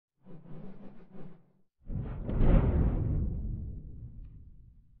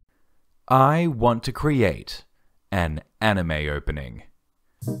I want to create an anime opening.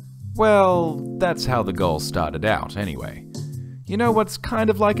 Well, that's how the goal started out, anyway. You know what's kind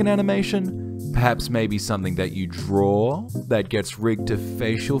of like an animation? Perhaps maybe something that you draw that gets rigged to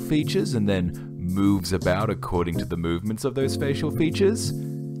facial features and then moves about according to the movements of those facial features?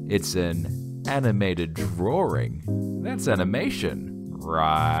 It's an animated drawing. That's animation,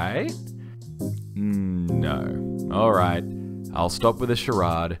 right? No. Alright, I'll stop with a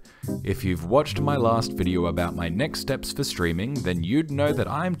charade. If you've watched my last video about my next steps for streaming, then you'd know that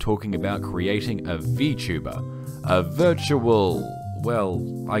I'm talking about creating a Vtuber. A virtual...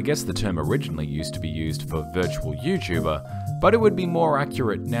 well, I guess the term originally used to be used for virtual YouTuber, but it would be more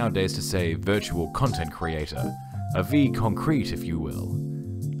accurate nowadays to say virtual content creator. A V-concrete, if you will.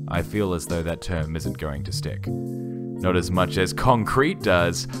 I feel as though that term isn't going to stick. Not as much as concrete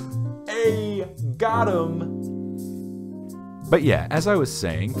does. Hey, got 'em! But yeah, as I was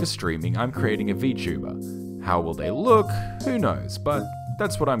saying, for streaming, I'm creating a Vtuber. How will they look? Who knows, but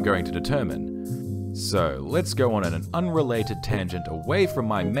that's what I'm going to determine. So, let's go on an unrelated tangent away from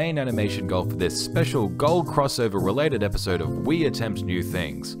my main animation goal for this special goal crossover related episode of We Attempt New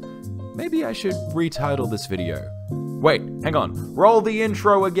Things. Maybe I should retitle this video. Wait, hang on, roll the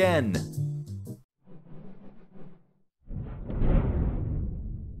intro again!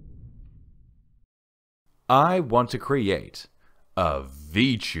 I want to create a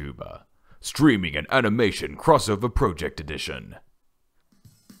Vtuber, streaming an animation crossover project edition.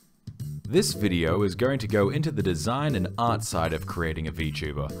 This video is going to go into the design and art side of creating a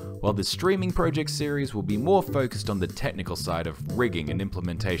Vtuber, while the streaming project series will be more focused on the technical side of rigging and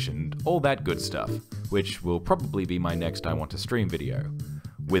implementation, all that good stuff, which will probably be my next I Want to Stream video.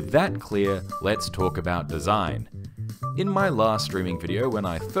 With that clear, let's talk about design. In my last streaming video, when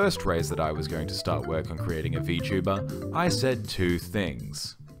I first raised that I was going to start work on creating a Vtuber, I said two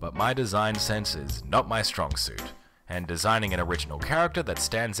things. But my design sense is not my strong suit, and designing an original character that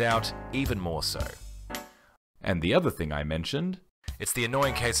stands out even more so. And the other thing I mentioned, it's the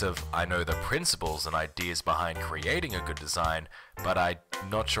annoying case of I know the principles and ideas behind creating a good design, but I'm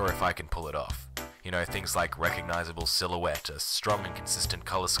not sure if I can pull it off. You know, things like recognizable silhouette, a strong and consistent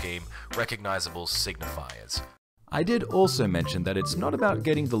color scheme, recognizable signifiers. I did also mention that it's not about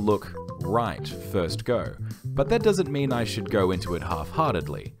getting the look right first go, but that doesn't mean I should go into it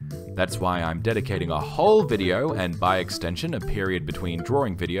half-heartedly. That's why I'm dedicating a whole video, and by extension a period between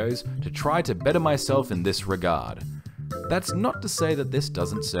drawing videos, to try to better myself in this regard. That's not to say that this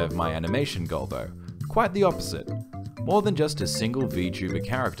doesn't serve my animation goal though, quite the opposite. More than just a single Vtuber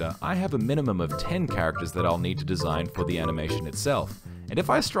character, I have a minimum of 10 characters that I'll need to design for the animation itself. And if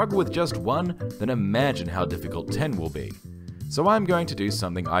I struggle with just one, then imagine how difficult 10 will be. So I'm going to do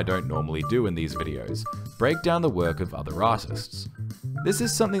something I don't normally do in these videos, break down the work of other artists. This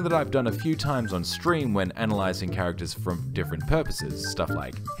is something that I've done a few times on stream when analyzing characters from different purposes, stuff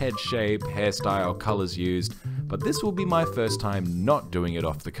like head shape, hairstyle, colors used, but this will be my first time not doing it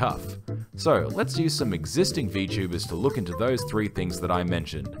off the cuff. So let's use some existing Vtubers to look into those three things that I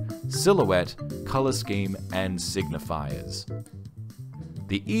mentioned: silhouette, color scheme, and signifiers.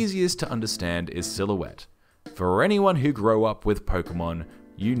 The easiest to understand is silhouette. For anyone who grew up with Pokemon,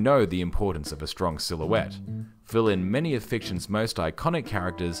 you know the importance of a strong silhouette. Fill in many of fiction's most iconic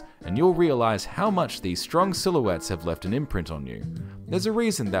characters and you'll realize how much these strong silhouettes have left an imprint on you. There's a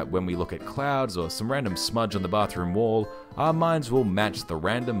reason that when we look at clouds or some random smudge on the bathroom wall, our minds will match the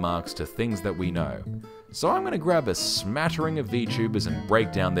random marks to things that we know. So I'm going to grab a smattering of Vtubers and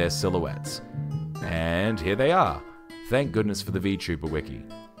break down their silhouettes. And here they are. Thank goodness for the Vtuber wiki.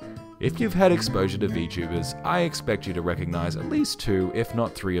 If you've had exposure to Vtubers, I expect you to recognize at least 2, if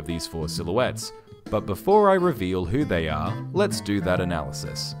not 3 of these 4 silhouettes. But before I reveal who they are, let's do that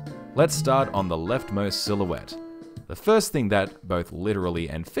analysis. Let's start on the leftmost silhouette. The first thing that, both literally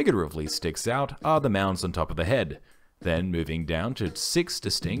and figuratively, sticks out are the mounds on top of the head. Then moving down to 6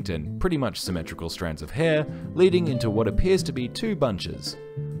 distinct and pretty much symmetrical strands of hair, leading into what appears to be 2 bunches.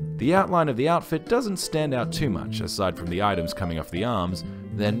 The outline of the outfit doesn't stand out too much, aside from the items coming off the arms,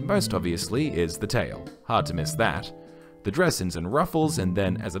 then most obviously is the tail. Hard to miss that. The dress ends in ruffles, and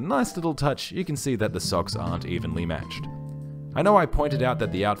then as a nice little touch, you can see that the socks aren't evenly matched. I know I pointed out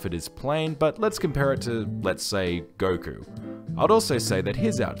that the outfit is plain, but let's compare it to, let's say, Goku. I'd also say that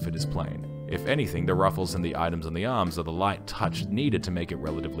his outfit is plain. If anything, the ruffles and the items on the arms are the light touch needed to make it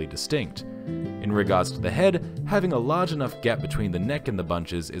relatively distinct. In regards to the head, having a large enough gap between the neck and the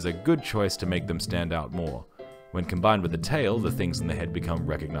bunches is a good choice to make them stand out more. When combined with the tail, the things in the head become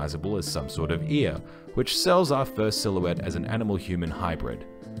recognizable as some sort of ear, which sells our first silhouette as an animal-human hybrid.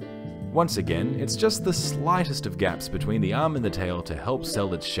 Once again, it's just the slightest of gaps between the arm and the tail to help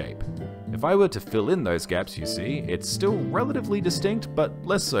sell its shape. if I were to fill in those gaps you see, it's still relatively distinct, but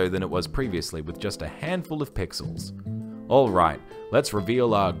less so than it was previously with just a handful of pixels. Alright, let's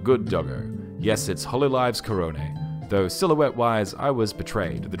reveal our good doggo. Yes, it's Hololive's Korone. Though silhouette-wise, I was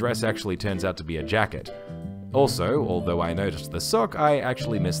betrayed. The dress actually turns out to be a jacket. Also, although I noticed the sock, I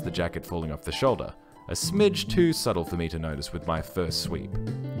actually missed the jacket falling off the shoulder. A smidge too subtle for me to notice with my first sweep.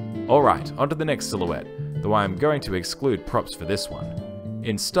 Alright, onto the next silhouette, though I'm going to exclude props for this one.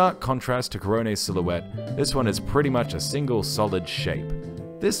 In stark contrast to Korone's silhouette, this one is pretty much a single solid shape.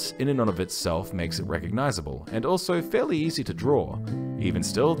 This in and of itself makes it recognizable, and also fairly easy to draw. Even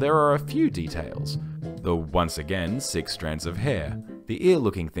still, there are a few details. The once again 6 strands of hair, the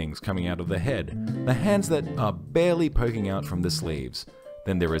ear-looking things coming out of the head, the hands that are barely poking out from the sleeves.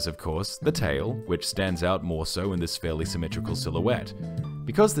 Then there is, of course, the tail, which stands out more so in this fairly symmetrical silhouette.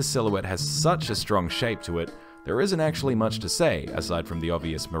 Because this silhouette has such a strong shape to it, there isn't actually much to say, aside from the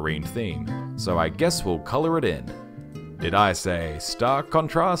obvious marine theme, so I guess we'll color it in. Did I say stark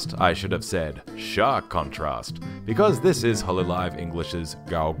contrast? I should have said shark contrast, because this is Hololive English's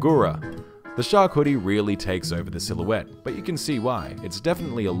Gaogura. The shark hoodie really takes over the silhouette, but you can see why. It's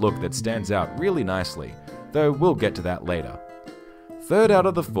definitely a look that stands out really nicely, though we'll get to that later. Third out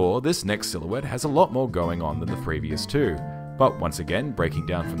of the 4, this next silhouette has a lot more going on than the previous 2. But once again, breaking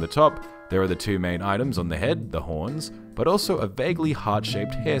down from the top, there are the 2 main items on the head, the horns, but also a vaguely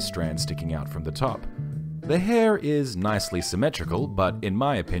heart-shaped hair strand sticking out from the top. The hair is nicely symmetrical, but in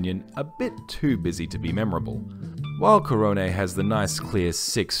my opinion, a bit too busy to be memorable. While Korone has the nice clear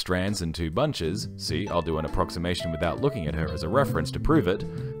 6 strands and 2 bunches, see, I'll do an approximation without looking at her as a reference to prove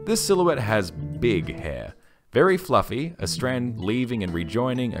it, this silhouette has big hair. Very fluffy, a strand leaving and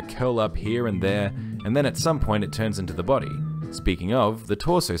rejoining, a curl up here and there, and then at some point it turns into the body. Speaking of, the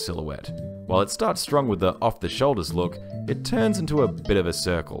torso silhouette. While it starts strong with the off-the-shoulders look, it turns into a bit of a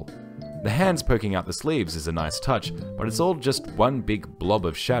circle. The hands poking out the sleeves is a nice touch, but it's all just one big blob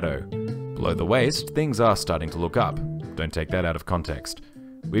of shadow. Below the waist, things are starting to look up. Don't take that out of context.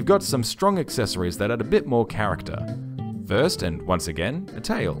 We've got some strong accessories that add a bit more character. First, and once again, a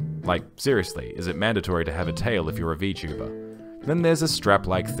tail. Like, seriously, is it mandatory to have a tail if you're a VTuber? Then there's a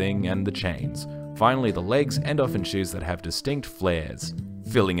strap-like thing and the chains. Finally, the legs and often shoes that have distinct flares.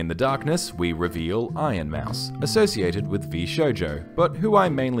 Filling in the darkness, we reveal Iron Mouse, associated with V-Shoujo, but who I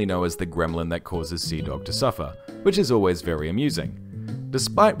mainly know as the gremlin that causes Sea Dog to suffer, which is always very amusing.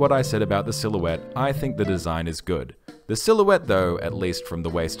 Despite what I said about the silhouette, I think the design is good. The silhouette though, at least from the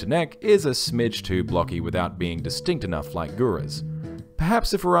waist to neck, is a smidge too blocky without being distinct enough like Gura's.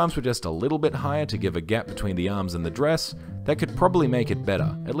 Perhaps if her arms were just a little bit higher to give a gap between the arms and the dress, that could probably make it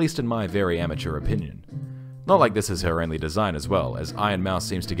better, at least in my very amateur opinion. Not like this is her only design as well, as Iron Mouse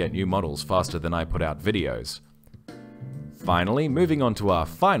seems to get new models faster than I put out videos. Finally, moving on to our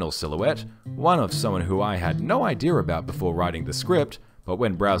final silhouette, one of someone who I had no idea about before writing the script, but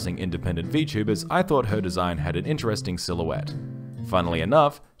when browsing independent VTubers, I thought her design had an interesting silhouette. Funnily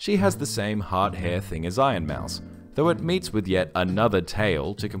enough, she has the same heart hair thing as Iron Mouse, though it meets with yet another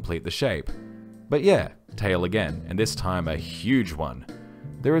tail to complete the shape. But yeah, tail again, and this time a huge one.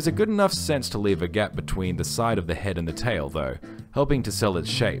 There is a good enough sense to leave a gap between the side of the head and the tail though, helping to sell its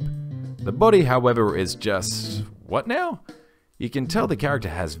shape. The body, however, is just... what now? You can tell the character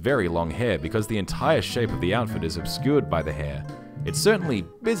has very long hair because the entire shape of the outfit is obscured by the hair. It's certainly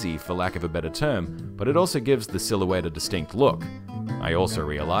busy, for lack of a better term, but it also gives the silhouette a distinct look. I also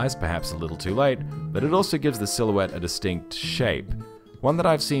realized, perhaps a little too late, that it also gives the silhouette a distinct shape, one that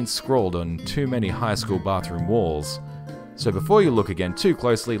I've seen scrawled on too many high school bathroom walls. So before you look again too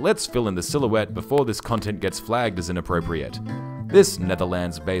closely, let's fill in the silhouette before this content gets flagged as inappropriate. This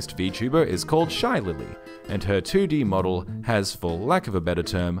Netherlands-based VTuber is called Shy Lily, and her 2D model has, for lack of a better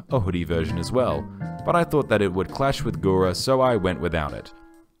term, a hoodie version as well, but I thought that it would clash with Gura, so I went without it.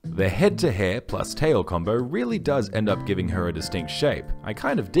 The head-to-hair plus tail combo really does end up giving her a distinct shape. I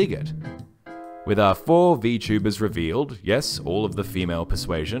kind of dig it. With our 4 VTubers revealed, yes, all of the female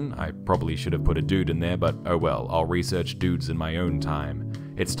persuasion, I probably should have put a dude in there, but oh well, I'll research dudes in my own time.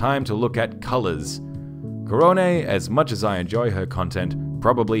 It's time to look at colors. Korone, as much as I enjoy her content,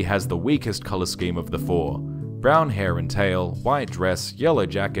 probably has the weakest color scheme of the 4. Brown hair and tail, white dress, yellow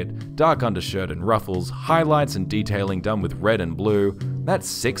jacket, dark undershirt and ruffles, highlights and detailing done with red and blue. That's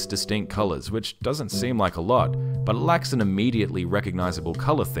 6 distinct colors, which doesn't seem like a lot, but it lacks an immediately recognizable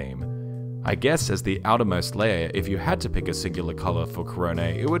color theme. I guess as the outermost layer, if you had to pick a singular color for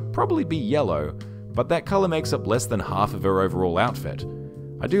Korone, it would probably be yellow, but that color makes up less than half of her overall outfit.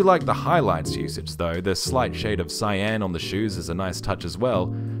 I do like the highlights usage though, the slight shade of cyan on the shoes is a nice touch as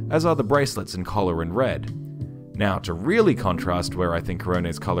well, as are the bracelets and collar in red. Now, to really contrast where I think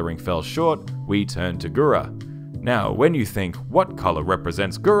Korone's coloring fell short, we turn to Gura. Now, when you think, what color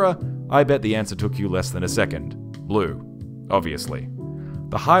represents Gura? I bet the answer took you less than a second. Blue. Obviously.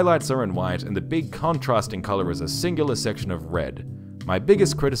 The highlights are in white, and the big contrasting color is a singular section of red. My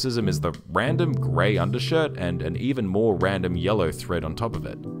biggest criticism is the random grey undershirt and an even more random yellow thread on top of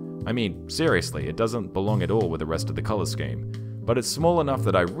it. I mean, seriously, it doesn't belong at all with the rest of the color scheme, but it's small enough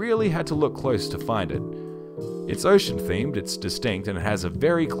that I really had to look close to find it. It's ocean themed, it's distinct, and it has a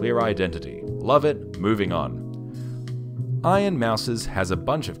very clear identity. Love it, moving on. Iron Mouse's has a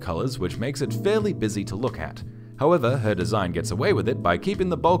bunch of colors, which makes it fairly busy to look at. However, her design gets away with it by keeping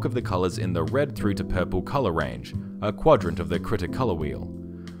the bulk of the colors in the red through to purple color range, a quadrant of the critic color wheel.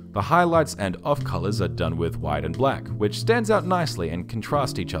 The highlights and off colors are done with white and black, which stands out nicely and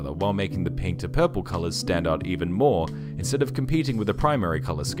contrast each other while making the pink to purple colors stand out even more instead of competing with the primary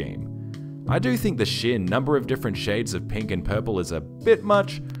color scheme. I do think the sheer number of different shades of pink and purple is a bit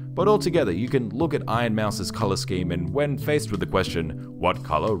much, but altogether you can look at Iron Mouse's color scheme, and when faced with the question, what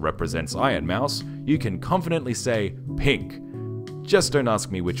color represents Iron Mouse, you can confidently say pink. Just don't ask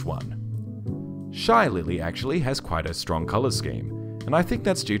me which one. Shy Lily actually has quite a strong color scheme, and I think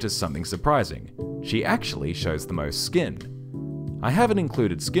that's due to something surprising. She actually shows the most skin. I haven't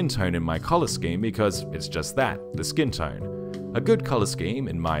included skin tone in my color scheme because it's just that, the skin tone. A good color scheme,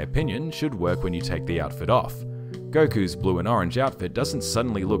 in my opinion, should work when you take the outfit off. Goku's blue and orange outfit doesn't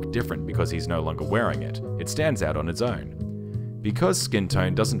suddenly look different because he's no longer wearing it, it stands out on its own. Because skin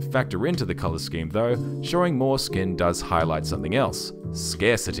tone doesn't factor into the color scheme though, showing more skin does highlight something else: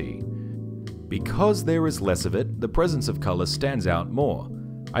 scarcity. Because there is less of it, the presence of color stands out more.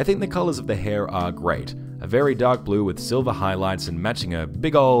 I think the colors of the hair are great, a very dark blue with silver highlights and matching a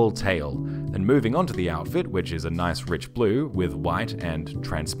big ol' tail, then moving on to the outfit, which is a nice rich blue with white and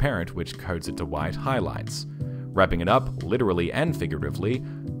transparent, which codes it to white highlights. Wrapping it up, literally and figuratively,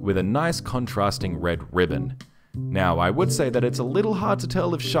 with a nice contrasting red ribbon. Now, I would say that it's a little hard to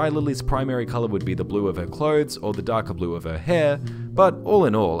tell if Shy Lily's primary color would be the blue of her clothes or the darker blue of her hair, but all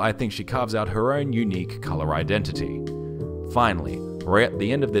in all, I think she carves out her own unique color identity. Finally, we're at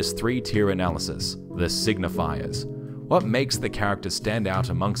the end of this three-tier analysis, the signifiers. What makes the character stand out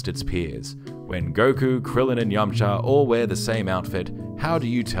amongst its peers? When Goku, Krillin, and Yamcha all wear the same outfit, how do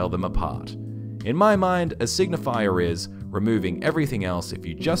you tell them apart? In my mind, a signifier is, removing everything else, if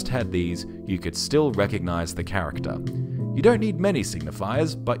you just had these, you could still recognize the character. You don't need many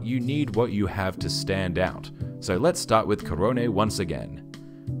signifiers, but you need what you have to stand out. So let's start with Korone once again.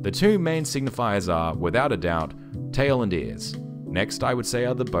 The two main signifiers are, without a doubt, tail and ears. Next I would say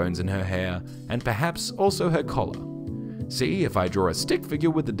are the bones in her hair, and perhaps also her collar. See, if I draw a stick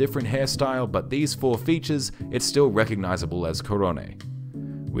figure with a different hairstyle but these four features, it's still recognizable as Korone.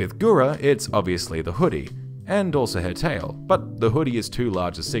 With Gura, it's obviously the hoodie, and also her tail, but the hoodie is too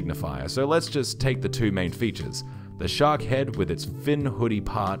large a signifier, so let's just take the two main features, the shark head with its fin hoodie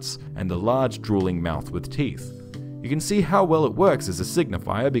parts, and the large drooling mouth with teeth. You can see how well it works as a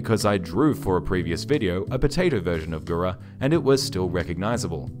signifier because I drew for a previous video a potato version of Gura, and it was still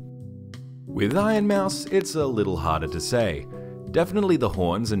recognizable. With Iron Mouse, it's a little harder to say. Definitely the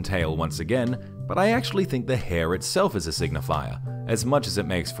horns and tail once again, but I actually think the hair itself is a signifier, as much as it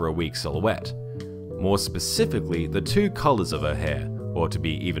makes for a weak silhouette. More specifically, the two colors of her hair, or to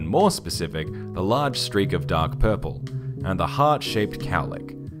be even more specific, the large streak of dark purple, and the heart-shaped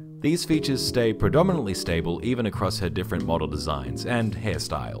cowlick. These features stay predominantly stable even across her different model designs and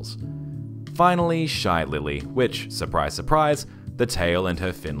hairstyles. Finally, Shy Lily, which, surprise surprise, the tail and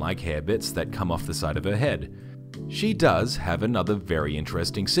her fin-like hair bits that come off the side of her head. She does have another very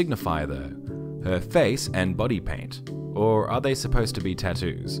interesting signifier though, her face and body paint. Or are they supposed to be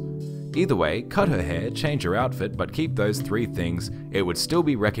tattoos? Either way, cut her hair, change her outfit, but keep those three things, it would still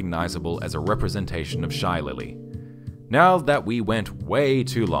be recognizable as a representation of Shy Lily. Now that we went way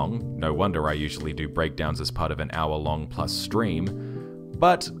too long, no wonder I usually do breakdowns as part of an hour-long plus stream,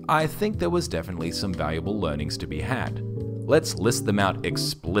 but I think there was definitely some valuable learnings to be had. Let's list them out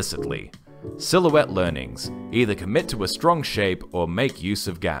explicitly. Silhouette learnings. Either commit to a strong shape or make use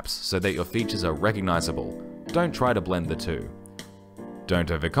of gaps so that your features are recognizable. Don't try to blend the two. Don't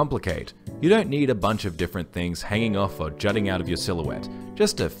overcomplicate. You don't need a bunch of different things hanging off or jutting out of your silhouette.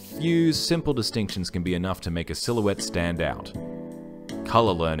 Just a few simple distinctions can be enough to make a silhouette stand out.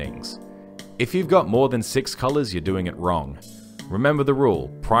 Color learnings. If you've got more than 6 colors, you're doing it wrong. Remember the rule: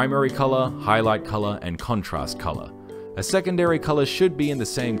 primary color, highlight color, and contrast color. A secondary color should be in the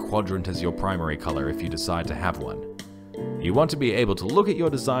same quadrant as your primary color if you decide to have one. You want to be able to look at your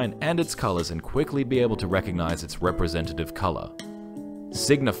design and its colors and quickly be able to recognize its representative color.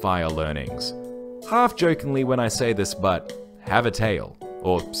 Signifier learnings. half jokingly when I say this, but have a tail,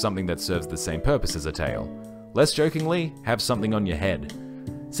 or something that serves the same purpose as a tail. Less jokingly, have something on your head.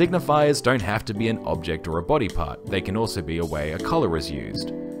 Signifiers don't have to be an object or a body part, they can also be a way a color is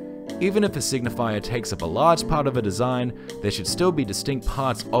used. Even if a signifier takes up a large part of a design, there should still be distinct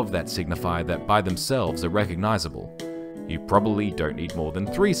parts of that signifier that by themselves are recognizable. You probably don't need more than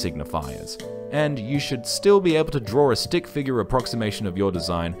 3 signifiers, and you should still be able to draw a stick figure approximation of your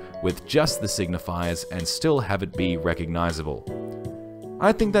design with just the signifiers and still have it be recognizable.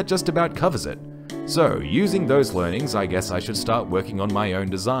 I think that just about covers it. So, using those learnings, I guess I should start working on my own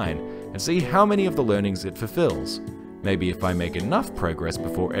design and see how many of the learnings it fulfills. Maybe if I make enough progress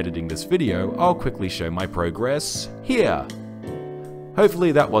before editing this video, I'll quickly show my progress here.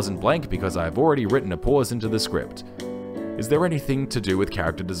 Hopefully that wasn't blank because I've already written a pause into the script. Is there anything to do with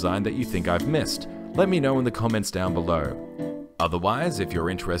character design that you think I've missed? Let me know in the comments down below. Otherwise, if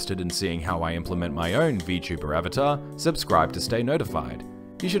you're interested in seeing how I implement my own VTuber avatar, subscribe to stay notified.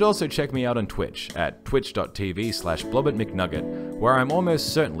 You should also check me out on Twitch at twitch.tv/blobbertmcnugget, where I'm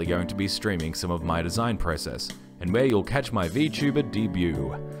almost certainly going to be streaming some of my design process, and where you'll catch my VTuber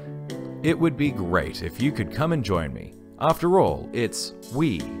debut. It would be great if you could come and join me. After all, it's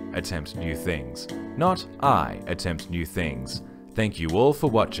we attempt new things, not I attempt new things. Thank you all for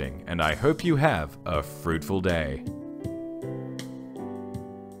watching, and I hope you have a fruitful day.